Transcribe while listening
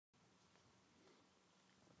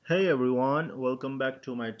Hey everyone, welcome back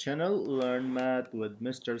to my channel Learn Math with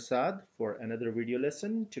Mr. Saad for another video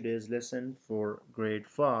lesson. Today's lesson for grade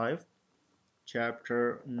 5,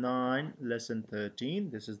 chapter 9, lesson 13.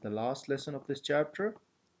 This is the last lesson of this chapter.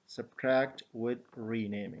 Subtract with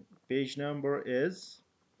renaming. Page number is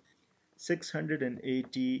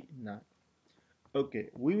 689. Okay,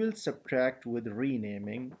 we will subtract with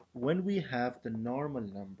renaming when we have the normal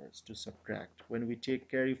numbers to subtract. When we take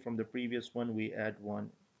carry from the previous one, we add 1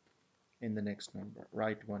 in the next number,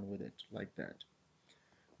 write 1 with it like that.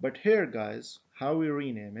 But here guys, how we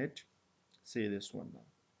rename it, say this one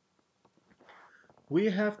now.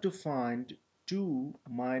 We have to find 2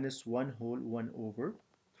 minus 1 whole 1 over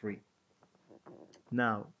 3.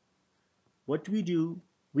 Now what we do,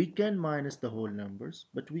 we can minus the whole numbers,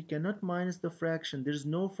 but we cannot minus the fraction. There's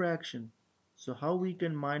no fraction. So how we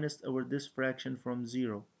can minus our this fraction from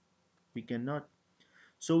 0? We cannot.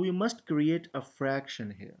 So we must create a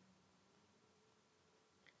fraction here.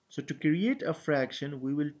 So to create a fraction,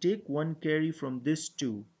 we will take one carry from this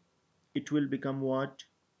 2. It will become what?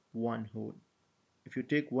 1 whole. If you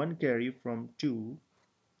take one carry from 2,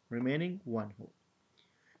 remaining 1 whole.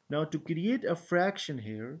 Now to create a fraction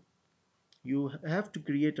here, you have to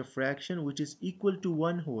create a fraction which is equal to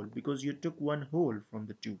 1 whole because you took 1 whole from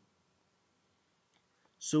the 2.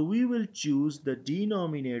 So we will choose the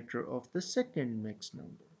denominator of the second mixed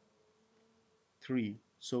number, 3.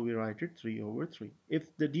 So we write it 3 over 3.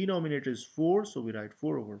 If the denominator is 4, so we write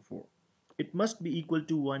 4 over 4. It must be equal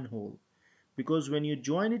to 1 whole because when you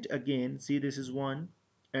join it again, see this is 1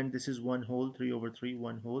 and this is 1 whole, 3 over 3,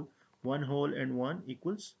 1 whole and 1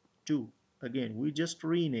 equals 2. Again, we just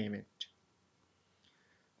rename it.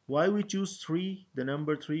 Why we choose 3, the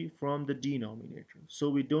number 3 from the denominator?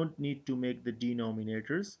 So we don't need to make the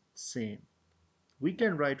denominators same. We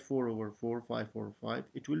can write 4 over 4, 5 over 5,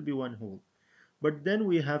 it will be 1 whole. But then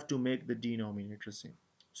we have to make the denominator same.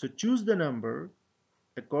 So choose the number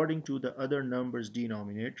according to the other number's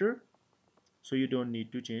denominator, so you don't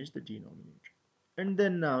need to change the denominator. And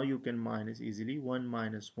then now you can minus easily. 1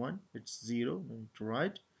 minus 1, it's 0, no need to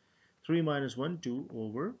write. 3 minus 1, 2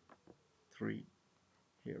 over 3.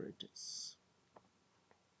 Here it is,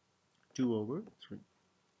 2 over 3.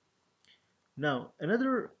 Now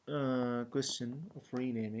another question of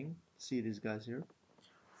renaming, see these guys here.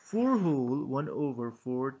 4 whole 1 over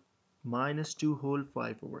 4 minus 2 whole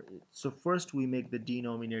 5 over 8. So first we make the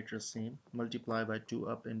denominator same, multiply by 2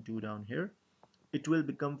 up and 2 down here. It will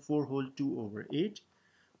become 4 whole 2 over 8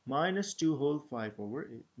 minus 2 whole 5 over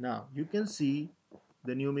 8. Now you can see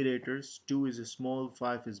the numerators, 2 is small,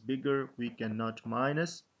 5 is bigger, we cannot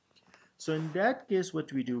minus. So in that case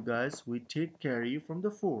what we do guys, we take carry from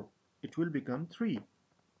the 4. It will become 3.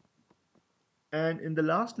 And in the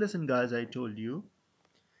last lesson guys, I told you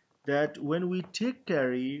that when we take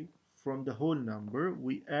carry from the whole number,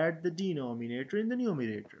 we add the denominator in the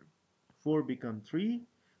numerator. 4 become 3.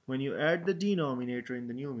 When you add the denominator in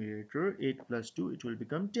the numerator, 8 plus 2, it will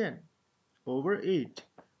become 10 over 8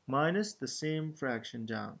 minus the same fraction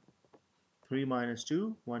down. 3 minus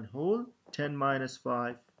 2, 1 whole. 10 minus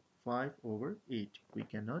 5, 5 over 8. We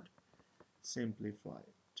cannot simplify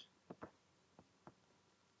it.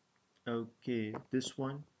 Okay, this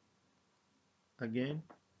one again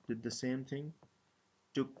did the same thing.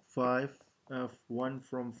 Took 5 1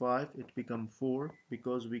 from 5, it become 4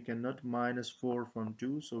 because we cannot minus 4 from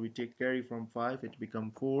 2, so we take carry from 5, it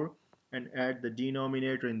become 4 and add the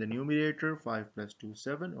denominator in the numerator. 5 plus 2,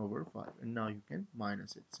 7 over 5, and now you can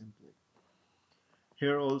minus it simply.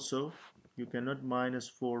 Here also you cannot minus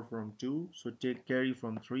 4 from 2, so take carry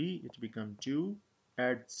from 3, it become 2,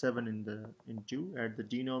 add 7 in 2, add the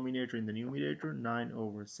denominator in the numerator. 9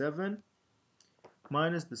 over 7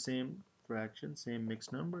 minus the same fraction, same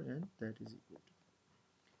mixed number, and that is equal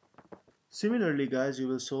to. Similarly guys, you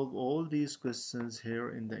will solve all these questions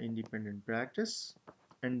here in the independent practice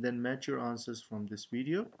and then match your answers from this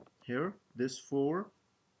video. Here this 4,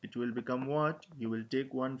 it will become what? You will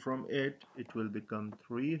take 1 from it, it will become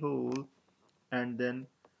 3 whole, and then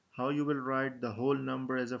how you will write the whole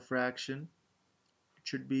number as a fraction? It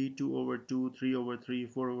should be 2 over 2, 3 over 3,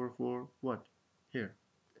 4 over 4, what? Here,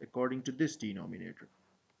 according to this denominator,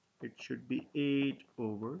 it should be 8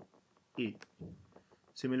 over 8.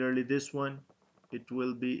 Similarly this one, it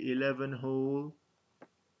will be 11 whole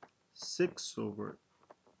 6 over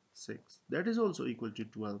 6. That is also equal to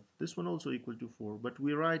 12. This one also equal to 4, but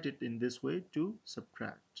we write it in this way to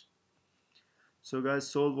subtract. So guys,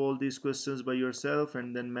 solve all these questions by yourself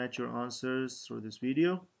and then match your answers through this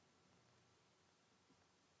video.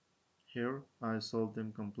 Here I solved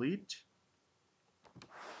them complete.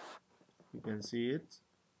 You can see it.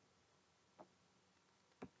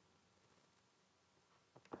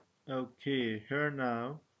 Okay, here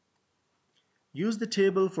now. Use the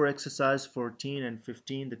table for exercise 14 and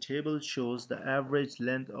 15. The table shows the average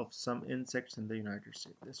length of some insects in the United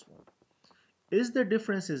States. This one. Is the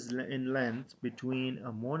difference in length between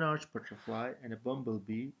a monarch butterfly and a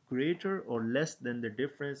bumblebee greater or less than the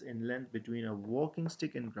difference in length between a walking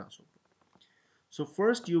stick and grasshopper? So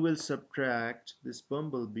first you will subtract this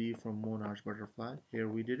bumblebee from monarch butterfly. Here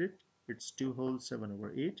we did it. It's 2 whole 7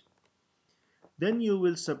 over 8. Then you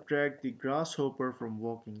will subtract the grasshopper from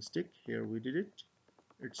walking stick. Here we did it.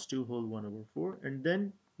 It's 2 whole 1 over 4. And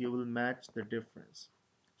then you will match the difference.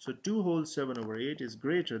 So 2 whole 7 over 8 is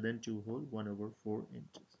greater than 2 whole 1 over 4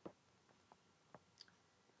 inches.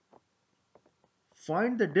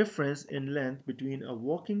 Find the difference in length between a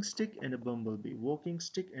walking stick and a bumblebee. Walking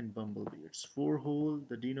stick and bumblebee. It's 4 whole.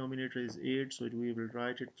 The denominator is 8. So we will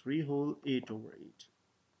write it 3 whole 8 over 8.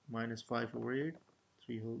 Minus 5 over 8.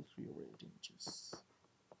 3 whole 3 over 8 inches.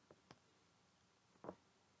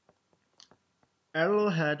 Errol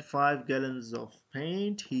had 5 gallons of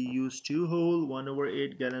paint. He used 2 whole 1 over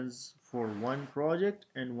 8 gallons for one project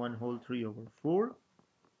and 1 whole 3 over 4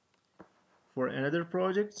 for another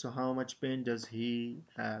project. So how much paint does he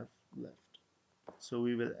have left? So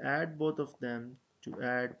we will add both of them. To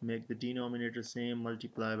add, make the denominator same,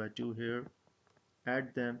 multiply by 2 here,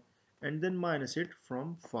 add them, and then minus it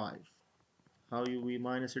from 5. How we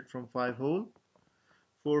minus it from 5 whole?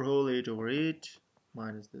 4 whole 8 over 8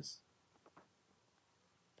 minus this.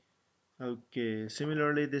 Okay,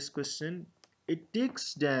 similarly this question, it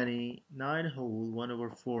takes Danny 9 whole 1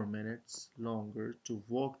 over 4 minutes longer to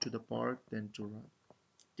walk to the park than to run.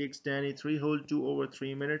 It takes Danny 3 whole 2 over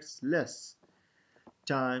 3 minutes less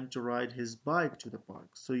time to ride his bike to the park.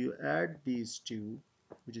 So you add these two,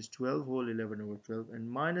 which is 12 whole 11 over 12, and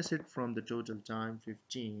minus it from the total time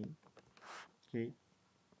 15. Okay,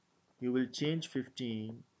 you will change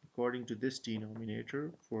 15 according to this denominator,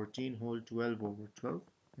 14 whole 12 over 12,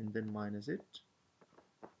 and then minus it.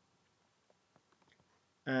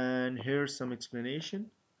 And here's some explanation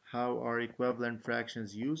how are equivalent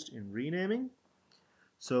fractions used in renaming.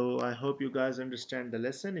 So I hope you guys understand the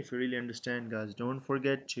lesson. If you really understand, guys, don't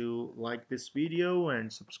forget to like this video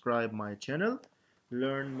and subscribe my channel,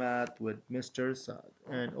 Learn Math with Mr. Saad,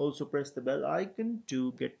 and also press the bell icon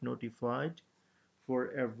to get notified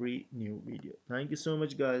for every new video. Thank you so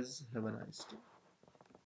much, guys. Have a nice day.